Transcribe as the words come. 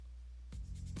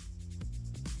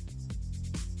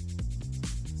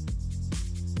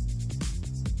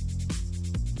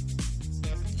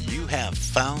have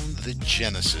found the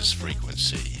Genesis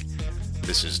frequency.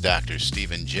 This is Dr.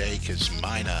 Stephen J.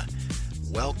 Kosmyna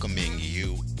welcoming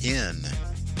you in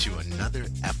to another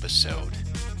episode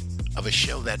of a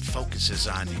show that focuses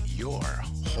on your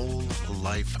whole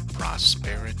life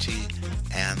prosperity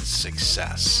and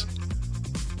success.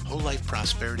 Whole life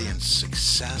prosperity and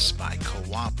success by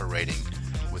cooperating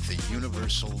with the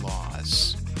universal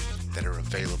laws that are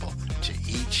available to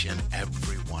each and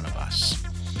every one of us.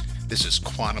 This is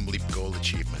Quantum Leap Goal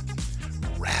Achievement,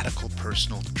 radical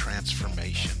personal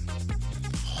transformation,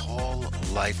 whole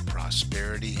life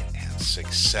prosperity and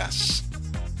success.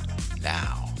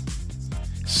 Now,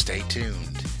 stay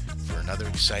tuned for another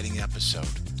exciting episode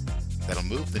that'll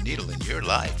move the needle in your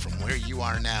life from where you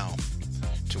are now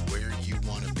to where you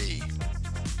want to be.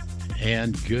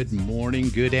 And good morning,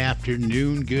 good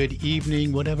afternoon, good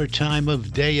evening, whatever time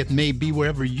of day it may be,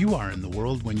 wherever you are in the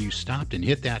world when you stopped and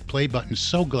hit that play button.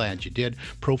 So glad you did.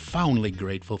 Profoundly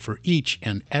grateful for each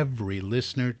and every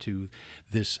listener to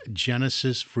this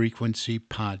Genesis Frequency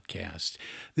podcast.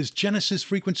 This Genesis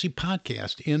Frequency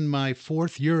podcast, in my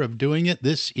fourth year of doing it,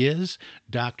 this is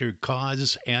Dr.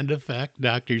 Cause and Effect,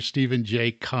 Dr. Stephen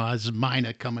J.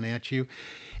 Kosmyna coming at you.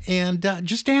 And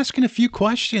just asking a few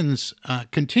questions,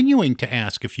 continuing to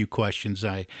ask a few questions,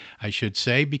 I should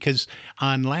say, because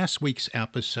on last week's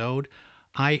episode,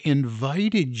 I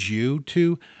invited you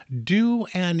to do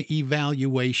an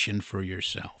evaluation for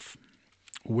yourself.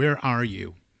 Where are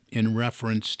you in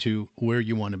reference to where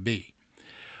you want to be?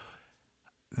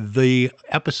 The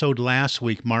episode last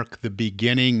week marked the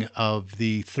beginning of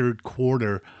the third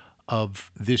quarter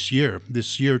of this year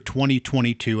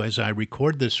 2022, as I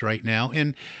record this right now.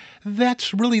 And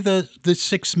that's really the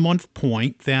 6-month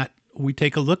point that we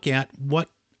take a look at what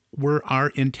were our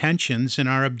intentions and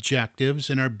our objectives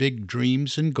and our big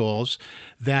dreams and goals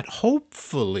that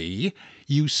hopefully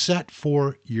you set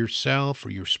for yourself or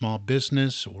your small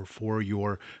business or for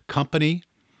your company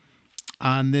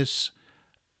on this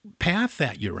path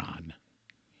that you're on.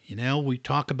 You know, we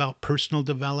talk about personal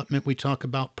development, we talk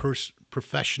about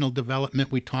professional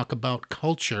development, we talk about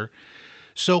culture.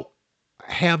 So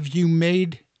have you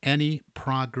made any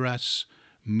progress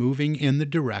moving in the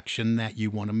direction that you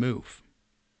want to move?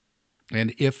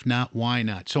 And if not, why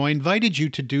not? So I invited you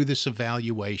to do this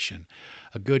evaluation,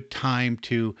 a good time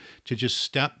to just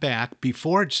step back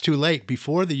before it's too late,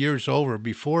 before the year's over,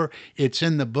 before it's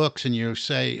in the books and you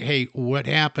say, hey, what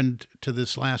happened to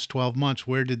this last 12 months?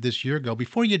 Where did this year go?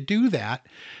 Before you do that,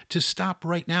 to stop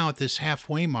right now at this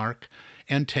halfway mark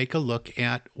and take a look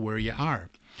at where you are.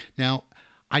 Now,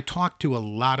 I talk to a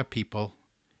lot of people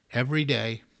every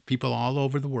day, people all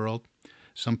over the world.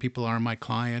 Some people are my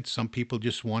clients. Some people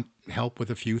just want help with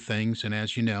a few things. And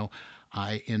as you know,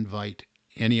 I invite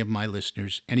any of my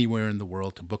listeners anywhere in the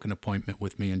world to book an appointment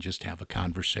with me and just have a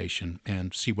conversation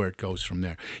and see where it goes from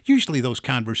there. Usually those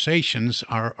conversations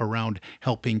are around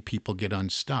helping people get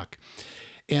unstuck.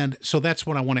 And so that's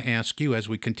what I want to ask you as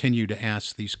we continue to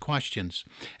ask these questions.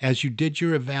 As you did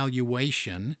your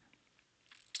evaluation,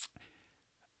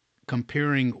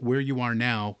 comparing where you are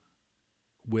now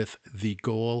with the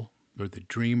goal or the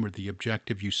dream or the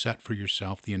objective you set for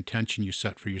yourself, the intention you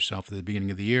set for yourself at the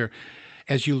beginning of the year,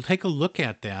 as you take a look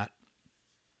at that,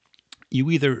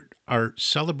 you either are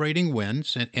celebrating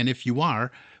wins, and if you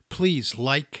are, please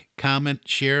like, comment,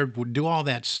 share, do all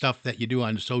that stuff that you do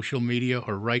on social media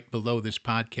or right below this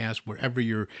podcast, wherever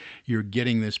you're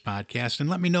getting this podcast, and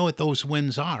let me know what those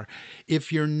wins are.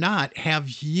 If you're not, have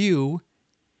you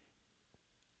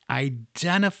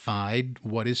identified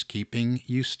what is keeping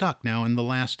you stuck? Now, in the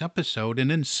last episode and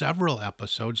in several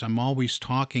episodes, I'm always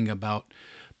talking about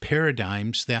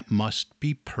paradigms that must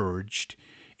be purged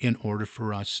in order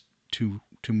for us to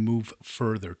move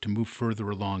further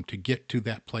along, to get to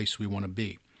that place we want to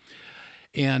be.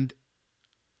 And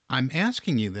I'm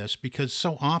asking you this because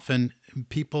so often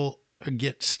people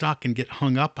get stuck and get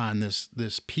hung up on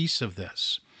this piece of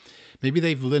this. Maybe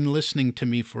they've been listening to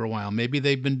me for a while. Maybe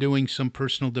they've been doing some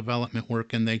personal development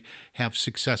work and they have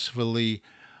successfully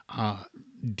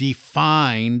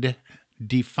defined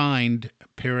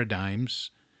paradigms,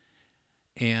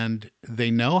 and they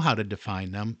know how to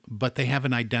define them, but they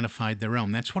haven't identified their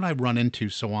own. That's what I run into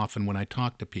so often when I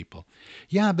talk to people.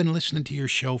 Yeah, I've been listening to your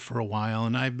show for a while,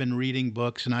 and I've been reading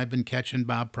books, and I've been catching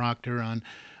Bob Proctor on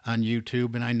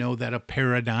YouTube, and I know that a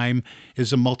paradigm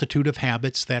is a multitude of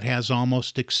habits that has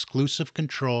almost exclusive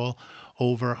control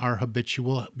over our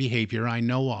habitual behavior. I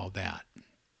know all that.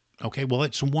 Okay, well,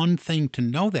 it's one thing to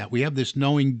know that. We have this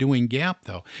knowing-doing gap,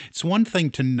 though. It's one thing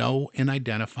to know and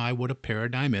identify what a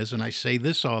paradigm is, and I say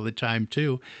this all the time,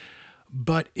 too.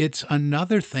 But it's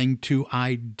another thing to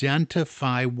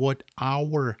identify what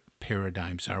our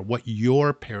paradigms are, what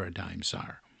your paradigms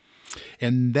are.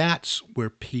 And that's where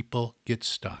people get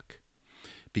stuck,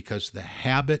 because the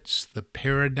habits, the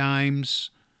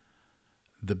paradigms,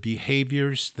 the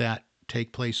behaviors that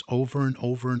take place over and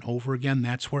over and over again,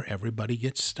 that's where everybody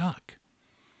gets stuck.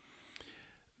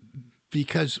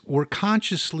 Because we're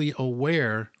consciously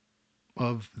aware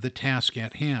of the task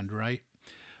at hand, right?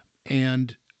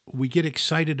 And we get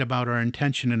excited about our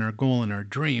intention and our goal and our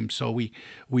dream. So we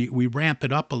ramp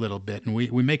it up a little bit and we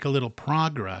make a little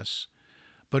progress.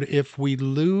 But if we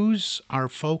lose our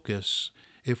focus,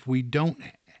 if we don't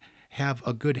have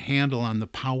a good handle on the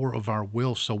power of our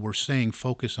will, so we're staying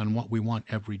focused on what we want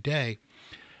every day,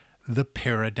 the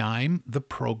paradigm, the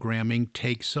programming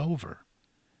takes over.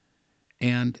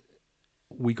 And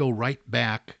we go right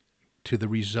back to the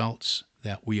results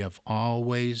that we have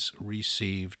always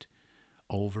received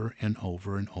over and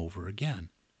over and over again.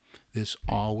 This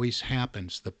always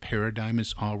happens. The paradigm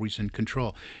is always in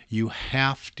control. You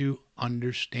have to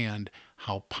understand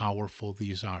how powerful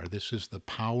these are. This is the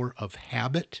power of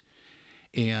habit.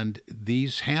 And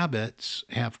these habits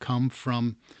have come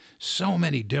from so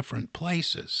many different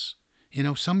places. You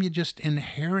know, some you just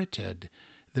inherited.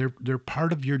 They're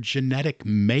part of your genetic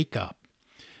makeup.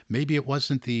 Maybe it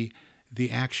wasn't the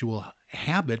actual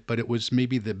habit, but it was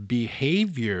maybe the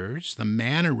behaviors, the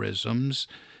mannerisms,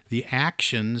 the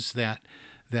actions that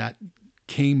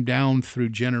came down through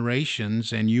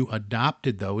generations, and you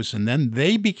adopted those, and then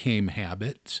they became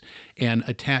habits, and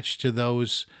attached to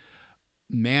those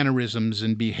mannerisms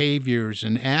and behaviors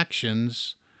and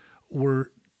actions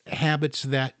were habits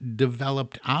that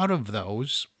developed out of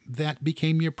those that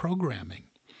became your programming.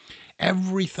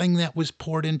 Everything that was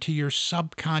poured into your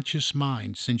subconscious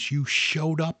mind since you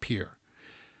showed up here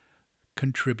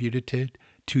contributed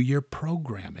to your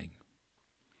programming.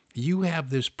 You have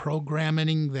this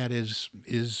programming that is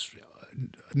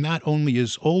not only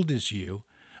as old as you,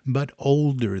 but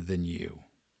older than you.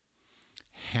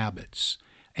 Habits,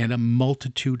 and a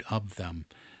multitude of them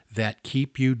that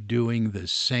keep you doing the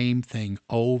same thing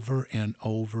over and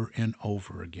over and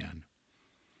over again.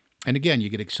 And again, you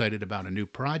get excited about a new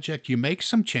project. You make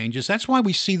some changes. That's why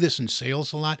we see this in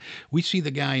sales a lot. We see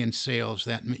the guy in sales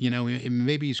that, you know,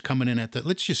 maybe he's coming in at the,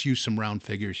 let's just use some round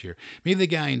figures here. Maybe the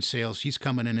guy in sales, he's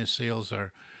coming in, his sales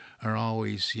are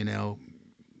always, you know,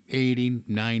 $80,000,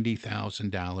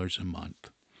 $90,000 a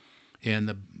month. And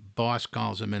the boss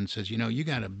calls him and says, you know, you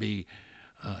got to be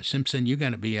Simpson, you got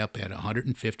to be up at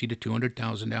 $150,000 to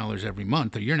 $200,000 every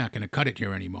month, or you're not going to cut it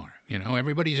here anymore. You know,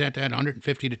 everybody's at that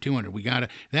 150 to 200. We got to.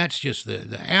 That's just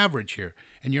the average here,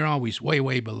 and you're always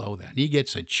way below that. And he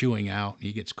gets a chewing out.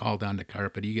 He gets called on the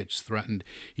carpet. He gets threatened.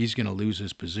 He's going to lose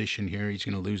his position here. He's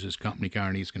going to lose his company car,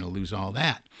 and he's going to lose all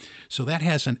that. So that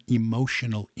has an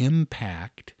emotional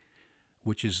impact,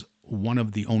 which is one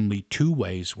of the only two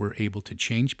ways we're able to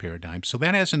change paradigms. So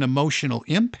that has an emotional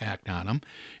impact on him.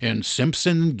 And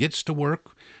Simpson gets to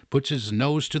work, puts his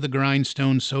nose to the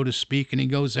grindstone, so to speak, and he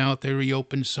goes out there, he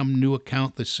opens some new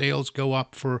account, the sales go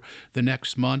up for the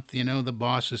next month. You know, the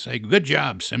bosses say, good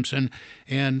job, Simpson.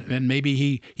 And maybe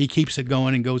he keeps it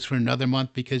going and goes for another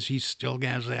month because he still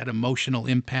has that emotional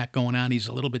impact going on. He's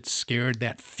a little bit scared.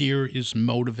 That fear is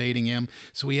motivating him.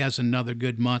 So he has another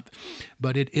good month.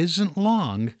 But it isn't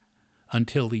long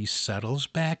until he settles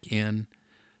back in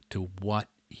to what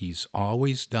he's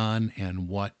always done and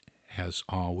what has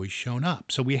always shown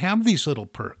up. So we have these little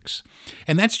perks.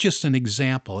 And that's just an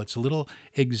example. It's a little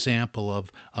example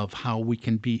of how we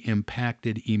can be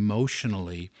impacted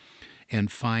emotionally and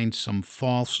find some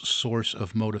false source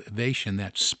of motivation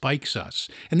that spikes us.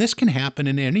 And this can happen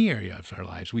in any area of our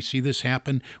lives. We see this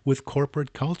happen with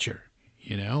corporate culture.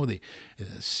 You know, the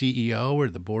CEO or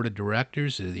the board of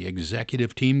directors, the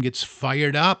executive team gets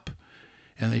fired up.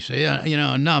 And they say, you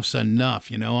know, enough's enough.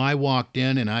 You know, I walked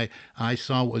in and I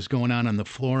saw what was going on the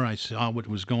floor. I saw what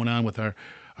was going on with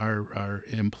our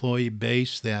employee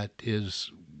base that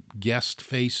is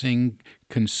guest-facing,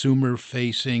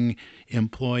 consumer-facing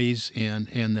employees, and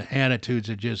the attitudes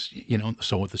are just, you know,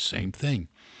 so the same thing.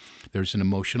 There's an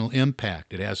emotional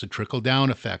impact. It has a trickle-down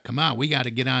effect. Come on, we got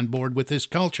to get on board with this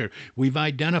culture. We've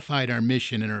identified our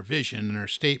mission and our vision and our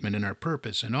statement and our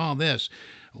purpose and all this.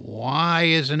 Why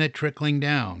isn't it trickling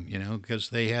down? You know, because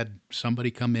they had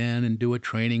somebody come in and do a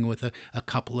training with a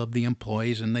couple of the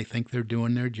employees, and they think they're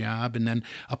doing their job, and then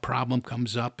a problem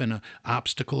comes up and an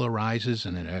obstacle arises,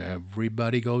 and then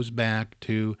everybody goes back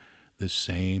to the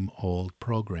same old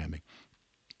programming.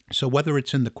 So, whether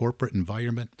it's in the corporate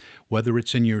environment, whether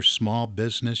it's in your small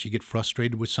business, you get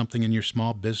frustrated with something in your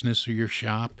small business or your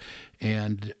shop,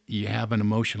 and you have an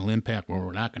emotional impact. Well,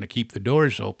 we're not going to keep the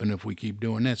doors open if we keep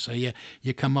doing this. So,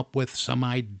 you come up with some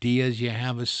ideas, you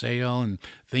have a sale, and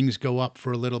things go up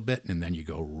for a little bit, and then you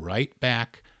go right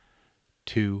back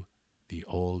to the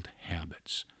old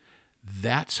habits.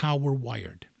 That's how we're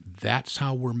wired, that's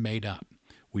how we're made up.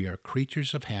 We are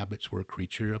creatures of habits, we're a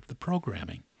creature of the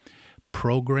programming.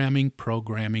 Programming,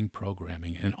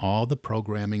 and all the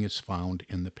programming is found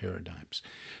in the paradigms.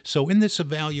 So, in this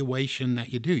evaluation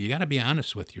that you do, you got to be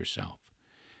honest with yourself.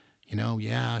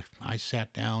 Yeah, I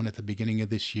sat down at the beginning of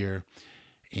this year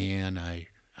and I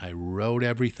wrote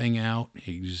everything out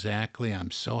exactly.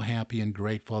 I'm so happy and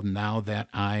grateful now that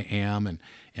I am,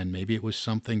 and maybe it was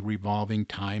something revolving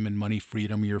time and money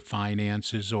freedom, your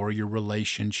finances or your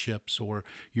relationships or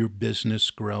your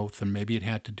business growth, and maybe it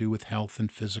had to do with health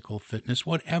and physical fitness,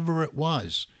 whatever it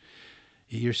was.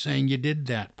 You're saying you did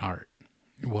that part.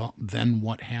 Well, then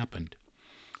what happened?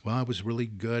 Well, it was really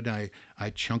good. I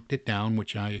chunked it down,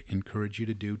 which I encourage you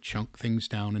to do. Chunk things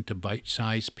down into bite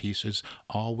sized pieces.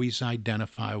 Always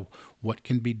identify what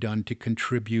can be done to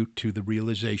contribute to the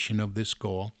realization of this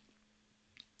goal.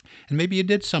 And maybe you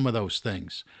did some of those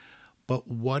things. But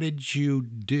what did you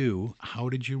do? How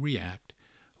did you react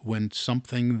when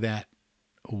something that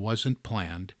wasn't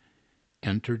planned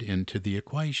entered into the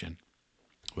equation?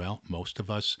 Well, most of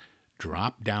us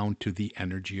drop down to the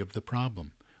energy of the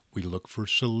problem. We look for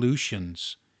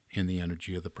solutions in the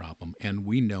energy of the problem. And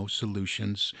we know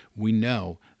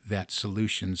that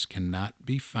solutions cannot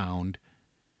be found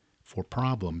for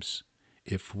problems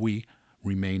if we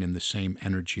remain in the same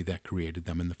energy that created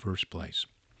them in the first place.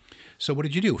 So what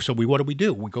did you do? What do we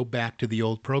do? We go back to the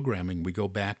old programming. We go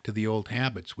back to the old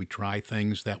habits. We try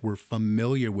things that we're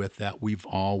familiar with that we've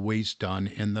always done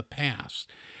in the past.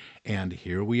 And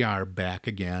here we are back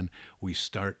again. We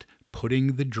start putting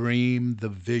the dream, the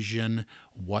vision,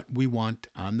 what we want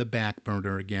on the back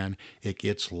burner again. It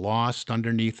gets lost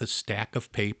underneath a stack of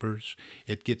papers.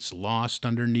 It gets lost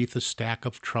underneath a stack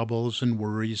of troubles and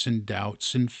worries and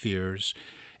doubts and fears.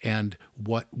 And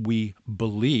what we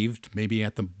believed, maybe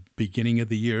at the beginning of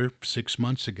the year, 6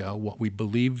 months ago, what we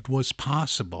believed was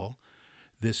possible,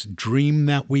 this dream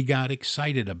that we got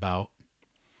excited about,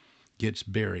 gets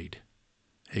buried.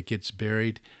 It gets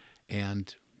buried,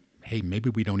 and hey, maybe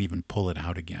we don't even pull it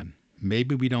out again.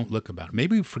 Maybe we don't look about it.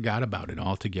 Maybe we forgot about it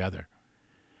altogether.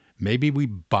 Maybe we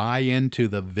buy into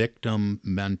the victim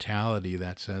mentality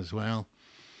that says, well,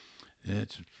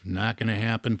 it's not going to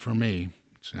happen for me.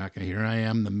 It's not going to. Here I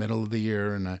am in the middle of the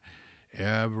year, and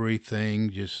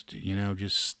everything just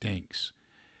stinks.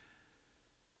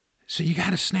 So you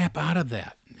got to snap out of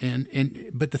that.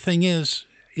 But the thing is,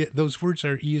 those words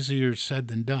are easier said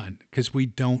than done because we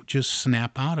don't just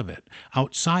snap out of it.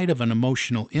 Outside of an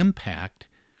emotional impact,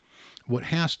 what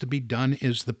has to be done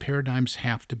is the paradigms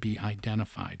have to be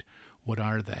identified. What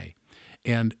are they?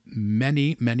 And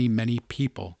many, many, many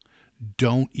people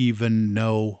don't even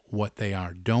know what they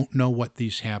are, don't know what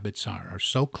these habits are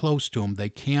so close to them they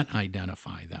can't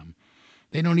identify them.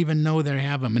 They don't even know they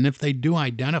have them. And if they do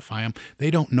identify them, they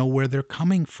don't know where they're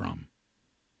coming from.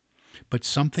 But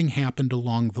something happened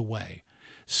along the way.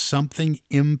 Something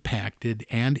impacted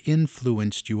and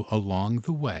influenced you along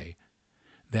the way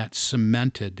that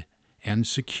cemented and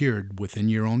secured within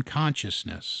your own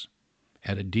consciousness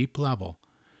at a deep level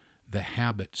the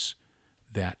habits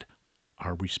that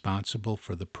are responsible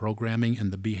for the programming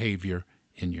and the behavior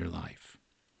in your life.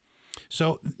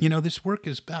 So, this work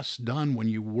is best done when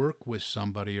you work with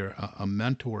somebody or a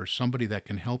mentor, somebody that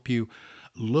can help you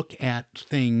look at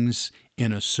things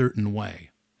in a certain way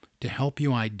to help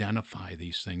you identify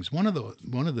these things. One of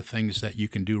the things that you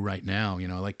can do right now, I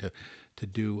like to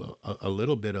do a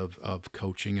little bit of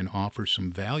coaching and offer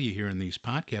some value here in these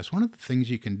podcasts. One of the things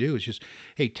you can do is just,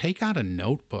 hey, take out a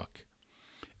notebook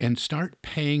and start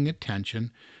paying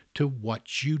attention to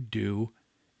what you do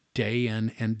day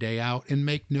in and day out and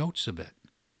make notes of it.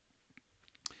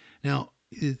 Now,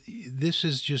 this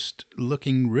is just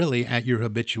looking really at your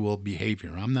habitual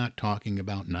behavior. I'm not talking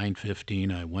about 9:15,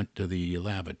 I went to the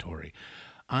lavatory.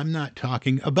 I'm not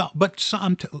talking about, but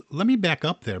let me back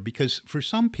up there because for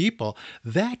some people,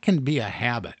 that can be a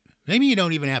habit. Maybe you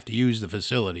don't even have to use the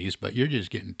facilities, but you're just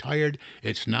getting tired.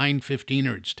 It's 9:15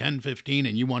 or it's 10:15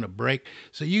 and you want a break.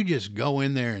 So you just go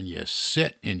in there and you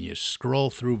sit and you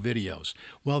scroll through videos.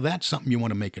 Well, that's something you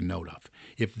want to make a note of.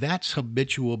 If that's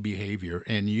habitual behavior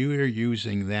and you are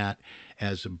using that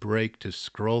as a break to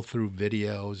scroll through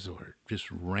videos or just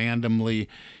randomly,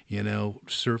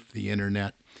 surf the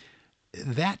internet,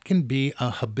 that can be a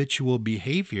habitual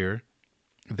behavior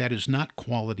That is not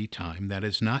quality time. That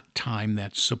is not time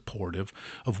that's supportive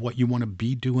of what you want to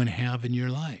be, do, and have in your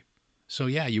life. So,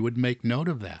 yeah, you would make note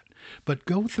of that. But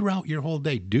go throughout your whole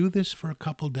day. Do this for a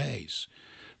couple days.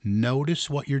 Notice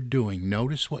what you're doing.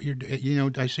 Notice what you're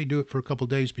doing. I say do it for a couple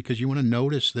days because you want to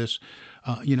notice this,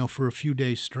 for a few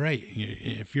days straight.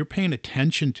 If you're paying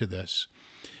attention to this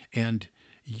and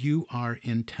you are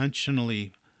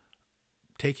intentionally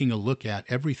taking a look at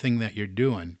everything that you're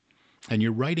doing and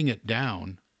you're writing it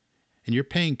down and you're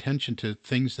paying attention to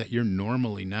things that you're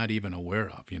normally not even aware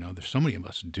of. There's so many of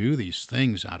us do these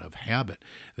things out of habit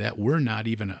that we're not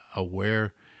even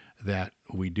aware that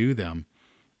we do them.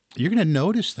 You're going to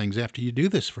notice things after you do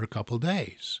this for a couple of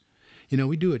days.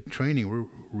 We do a training. We're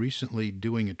recently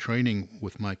doing a training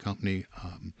with my company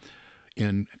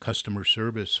in customer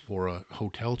service for a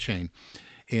hotel chain.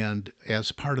 And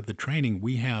as part of the training,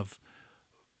 we have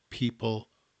people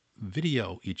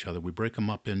video each other. We break them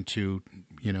up into,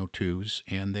 twos,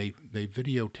 and they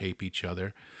videotape each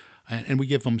other. And we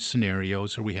give them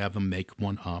scenarios, or we have them make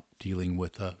one up dealing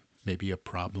with maybe a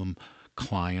problem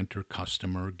client or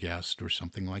customer or guest or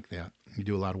something like that. We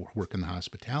do a lot of work in the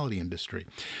hospitality industry.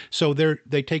 So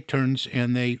they take turns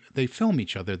and they film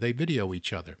each other, they video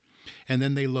each other. And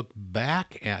then they look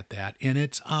back at that, and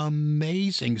it's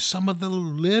amazing. Some of the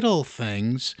little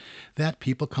things that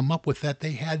people come up with that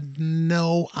they had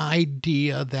no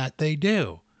idea that they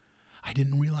do. I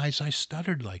didn't realize I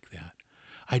stuttered like that.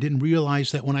 I didn't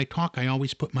realize that when I talk, I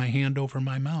always put my hand over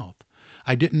my mouth.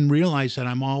 I didn't realize that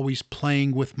I'm always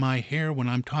playing with my hair when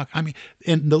I'm talking. I mean,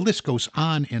 and the list goes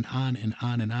on and on and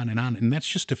on and on and on. And that's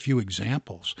just a few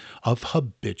examples of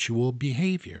habitual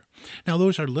behavior. Now,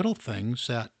 those are little things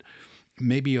that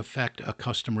maybe affect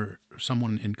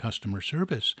someone in customer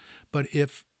service. But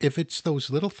if it's those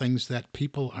little things that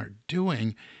people are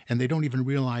doing and they don't even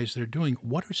realize they're doing,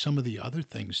 what are some of the other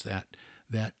things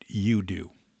that you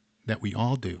do, that we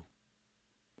all do,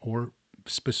 or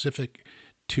specific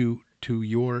to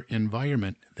your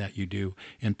environment that you do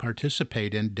and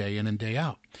participate in and day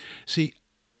out? See,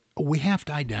 we have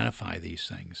to identify these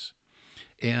things.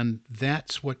 And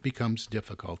that's what becomes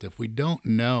difficult. If we don't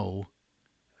know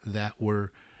that we're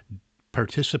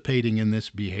participating in this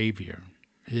behavior,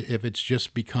 if it's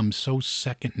just become so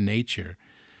second nature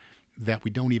that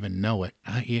we don't even know it,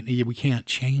 we can't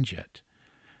change it.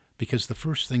 Because the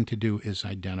first thing to do is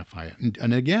identify it.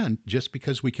 And again, just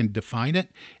because we can define it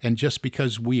and just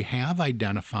because we have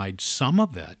identified some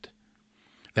of it,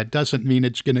 that doesn't mean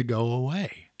it's going to go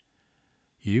away.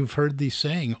 You've heard the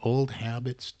saying, old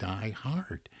habits die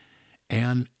hard.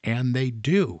 And they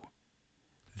do.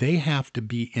 They have to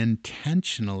be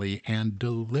intentionally and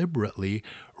deliberately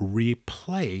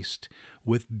replaced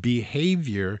with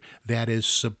behavior that is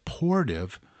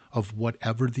supportive of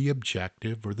whatever the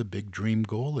objective or the big dream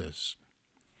goal is.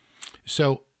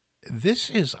 So this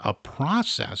is a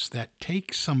process that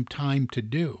takes some time to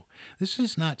do. This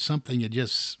is not something you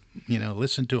just,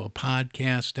 listen to a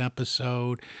podcast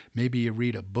episode, maybe you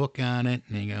read a book on it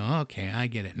and you go, okay, I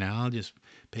get it now. I'll just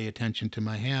pay attention to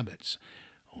my habits.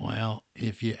 Well,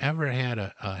 if you ever had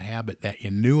a habit that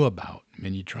you knew about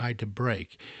and you tried to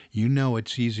break,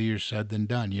 it's easier said than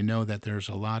done. You know that there's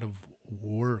a lot of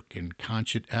work and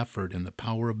conscious effort, and the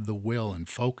power of the will and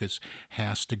focus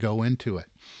has to go into it.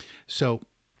 So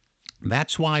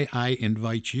that's why I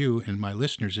invite you and my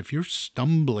listeners, if you're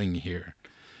stumbling here,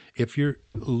 if you're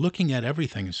looking at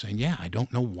everything and saying, yeah, I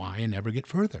don't know why I never get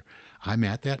further. I'm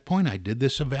at that point. I did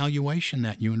this evaluation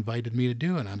that you invited me to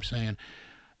do, and I'm saying,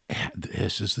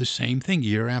 this is the same thing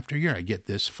year after year. I get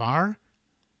this far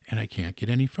and I can't get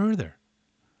any further.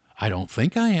 I don't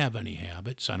think I have any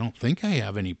habits. I don't think I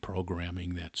have any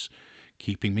programming that's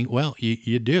keeping me. Well,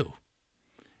 you do.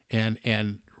 And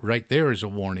right there is a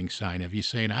warning sign. If you're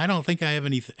saying, I don't think I have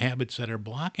any habits that are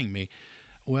blocking me,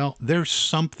 well, there's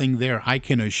something there. I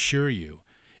can assure you.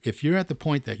 If you're at the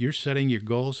point that you're setting your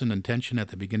goals and intention at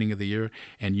the beginning of the year,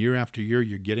 and year after year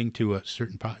you're getting to a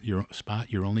certain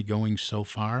spot, you're only going so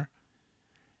far,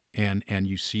 and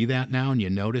you see that now and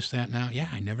you notice that now, yeah,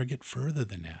 I never get further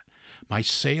than that. My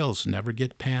sales never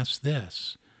get past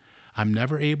this. I'm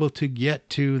never able to get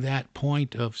to that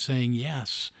point of saying,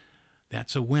 yes,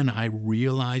 that's a win. I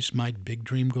realized my big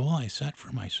dream goal I set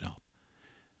for myself.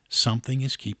 Something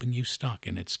is keeping you stuck,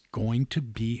 and it's going to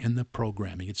be in the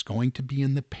programming. It's going to be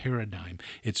in the paradigm.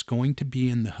 It's going to be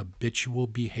in the habitual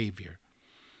behavior.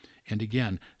 And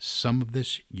again, some of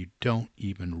this you don't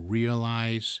even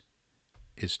realize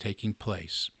is taking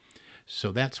place.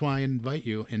 So that's why I invite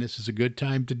you, and this is a good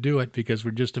time to do it because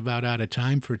we're just about out of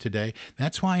time for today.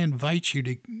 That's why I invite you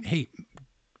to, hey,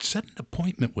 set an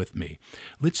appointment with me.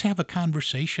 Let's have a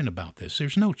conversation about this.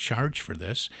 There's no charge for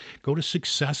this. Go to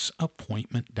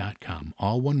successappointment.com.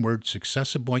 All one word,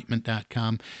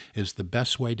 successappointment.com is the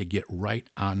best way to get right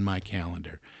on my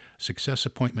calendar.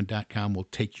 Successappointment.com will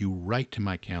take you right to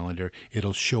my calendar.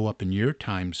 It'll show up in your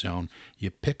time zone.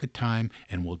 You pick a time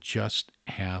and we'll just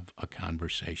have a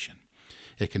conversation.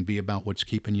 It can be about what's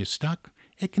keeping you stuck.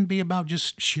 It can be about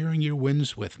just sharing your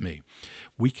wins with me.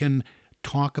 We can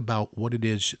talk about what it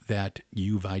is that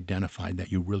you've identified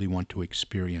that you really want to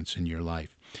experience in your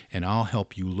life. And I'll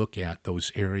help you look at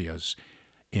those areas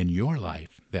in your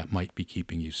life that might be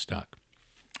keeping you stuck.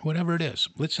 Whatever it is,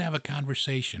 let's have a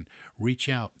conversation. Reach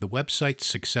out. The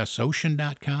website's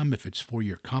successocean.com. If it's for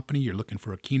your company, you're looking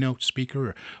for a keynote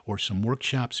speaker or some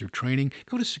workshops or training,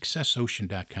 go to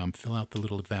successocean.com. Fill out the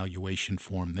little evaluation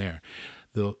form there.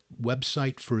 The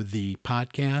website for the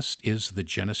podcast is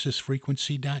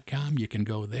thegenesisfrequency.com. You can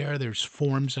go there. There's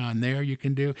forms on there you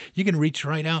can do. You can reach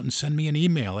right out and send me an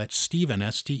email at Stephen,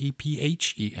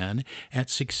 Stephen, at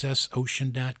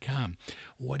successocean.com.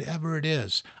 Whatever it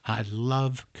is, I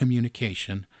love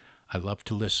communication. I love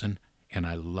to listen, and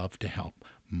I love to help.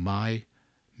 My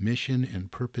mission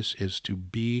and purpose is to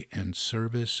be in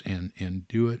service and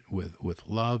do it with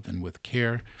love and with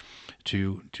care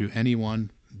to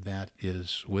anyone that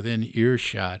is within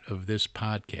earshot of this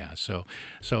podcast.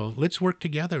 So let's work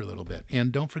together a little bit.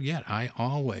 And don't forget,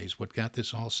 what got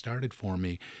this all started for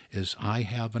me is I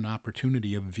have an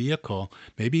opportunity, a vehicle.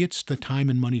 Maybe it's the time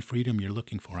and money freedom you're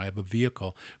looking for. I have a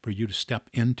vehicle for you to step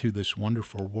into this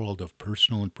wonderful world of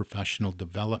personal and professional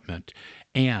development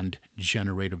and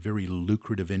generate a very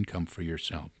lucrative income for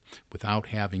yourself without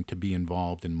having to be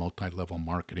involved in multi-level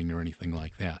marketing or anything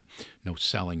like that. No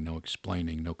selling, no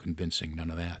explaining, no convincing, none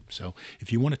of that. So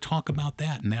if you want to talk about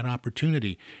that and that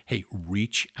opportunity, hey,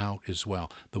 reach out as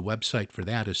well. The website for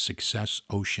that is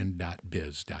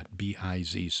successocean.biz,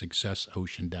 B-I-Z,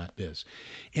 successocean.biz.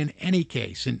 In any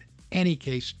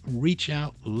case, reach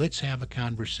out. Let's have a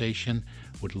conversation.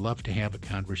 Would love to have a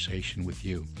conversation with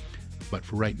you. But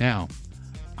for right now,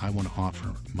 I want to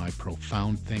offer my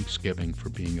profound thanksgiving for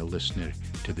being a listener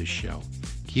to this show.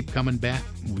 Keep coming back.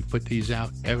 We put these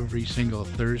out every single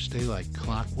Thursday like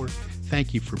clockwork.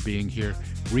 Thank you for being here.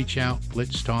 Reach out.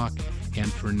 Let's talk.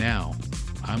 And for now,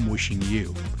 I'm wishing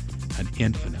you an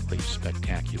infinitely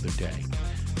spectacular day.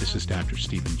 This is Dr.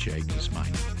 Stephen J.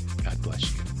 Kosmyna. God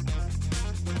bless you.